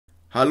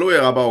Hallo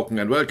ihr Rabauken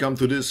and welcome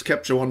to this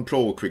Capture One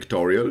Pro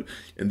Quicktorial.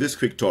 In this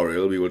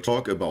Quicktorial we will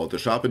talk about the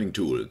Sharpening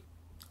tool.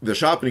 The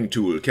Sharpening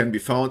tool can be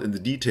found in the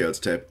Details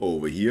tab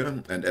over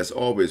here, and as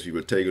always we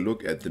will take a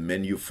look at the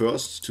menu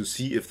first to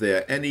see if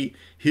there are any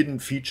hidden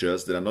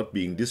features that are not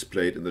being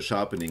displayed in the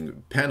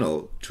Sharpening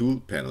panel,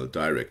 tool panel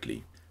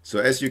directly. So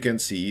as you can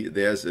see,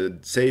 there's a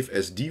Save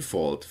as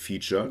Default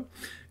feature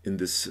in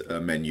this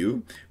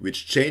menu,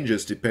 which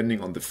changes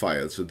depending on the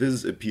file. So this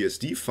is a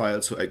PSD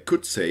file, so I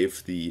could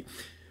save the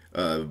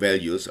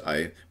values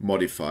I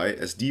modify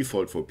as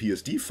default for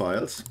PSD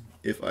files.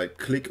 If I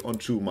click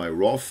onto my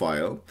raw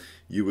file,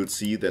 you will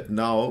see that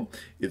now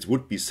it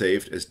would be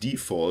saved as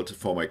default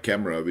for my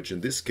camera, which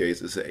in this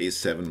case is a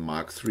A7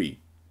 Mark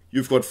III.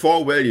 You've got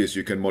four values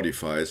you can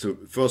modify. So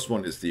first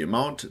one is the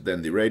amount,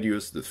 then the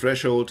radius, the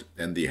threshold,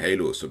 and the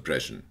halo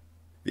suppression.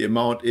 The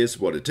amount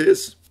is what it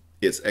is.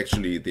 It's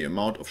actually the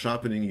amount of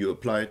sharpening you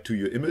apply to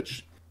your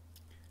image.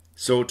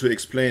 So to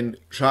explain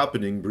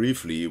sharpening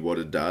briefly, what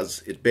it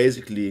does, it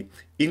basically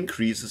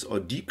increases or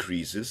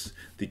decreases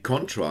the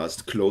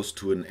contrast close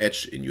to an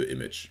edge in your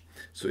image.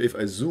 So if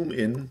I zoom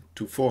in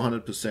to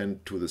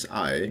 400% to this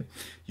eye,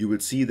 you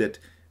will see that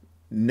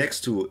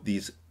next to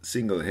these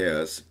single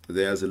hairs,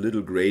 there's a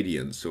little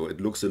gradient, so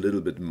it looks a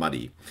little bit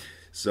muddy.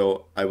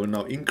 So I will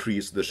now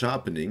increase the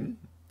sharpening.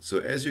 So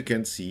as you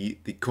can see,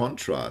 the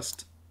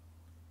contrast,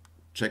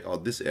 check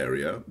out this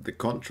area, the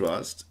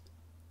contrast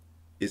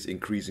is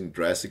increasing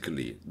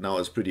drastically. Now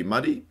it's pretty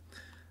muddy,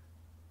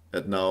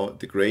 and now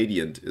the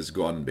gradient is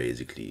gone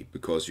basically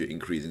because you're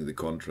increasing the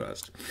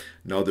contrast.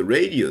 Now the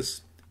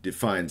radius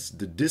defines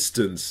the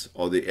distance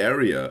or the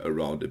area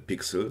around a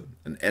pixel,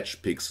 an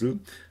edge pixel,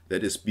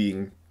 that is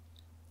being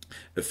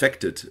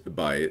affected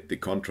by the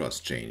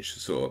contrast change.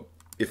 So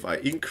if I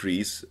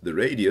increase the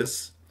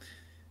radius,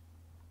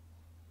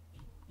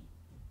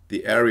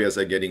 the areas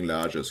are getting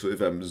larger. So if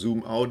I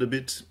zoom out a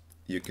bit,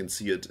 you can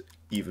see it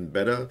even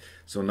better.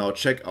 So now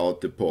check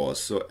out the pores.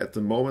 So at the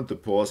moment the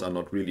pores are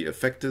not really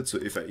affected. So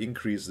if I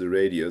increase the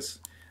radius,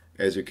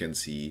 as you can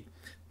see,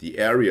 the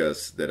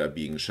areas that are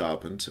being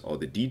sharpened or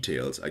the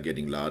details are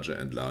getting larger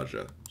and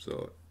larger.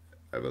 So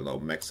I will now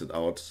max it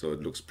out so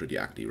it looks pretty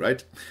ugly,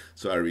 right?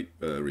 So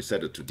I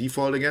reset it to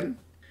default again.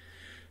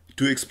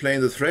 To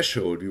explain the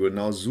threshold, we will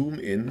now zoom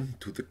in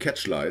to the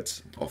catch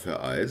lights of her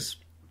eyes.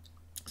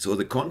 So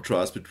the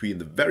contrast between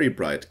the very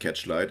bright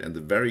catch light and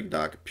the very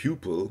dark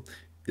pupil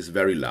is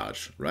very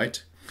large,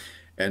 right?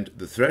 And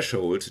the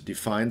threshold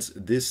defines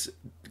this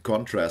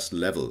contrast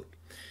level.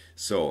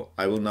 So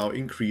I will now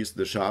increase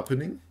the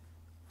sharpening.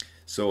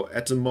 So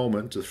at the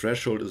moment the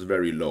threshold is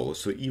very low.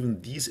 So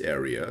even these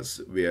areas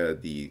where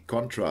the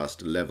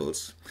contrast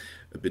levels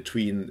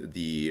between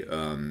the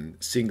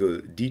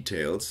single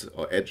details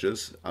or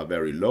edges are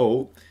very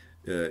low,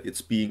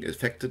 it's being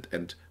affected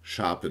and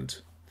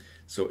sharpened.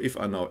 So if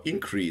I now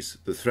increase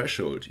the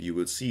threshold, you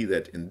will see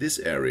that in this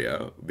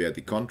area where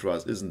the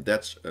contrast isn't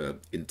that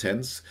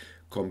intense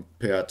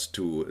compared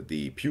to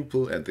the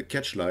pupil and the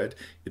catch light,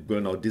 it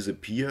will now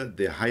disappear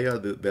the higher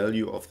the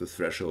value of the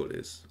threshold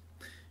is.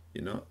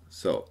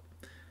 So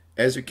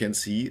as you can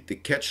see, the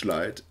catch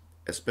light,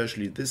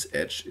 especially this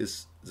edge,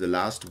 is the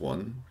last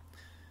one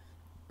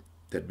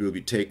that will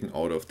be taken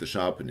out of the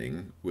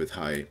sharpening with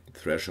high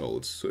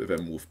thresholds. So if I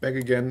move back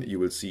again, you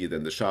will see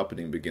then the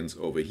sharpening begins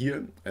over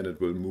here and it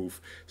will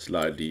move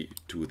slightly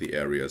to the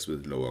areas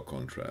with lower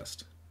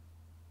contrast.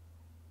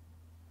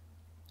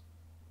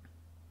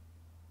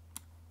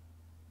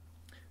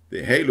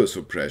 The halo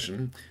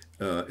suppression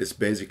is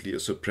basically a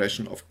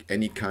suppression of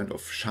any kind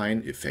of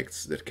shine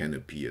effects that can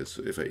appear.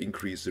 So if I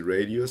increase the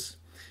radius,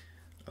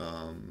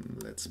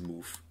 let's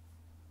move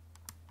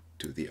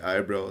to the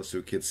eyebrow, so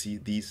you can see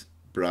these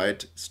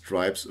bright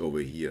stripes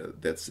over here.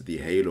 That's the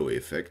halo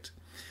effect.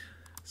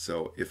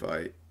 So if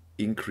I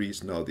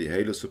increase now the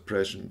halo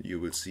suppression, you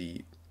will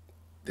see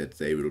that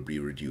they will be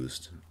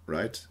reduced,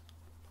 right?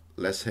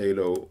 Less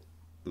halo,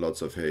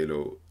 lots of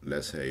halo,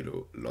 less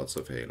halo, lots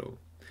of halo.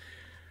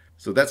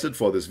 So that's it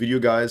for this video,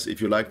 guys.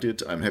 If you liked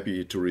it, I'm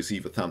happy to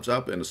receive a thumbs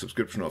up and a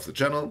subscription of the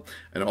channel.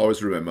 And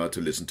always remember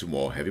to listen to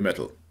more heavy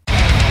metal.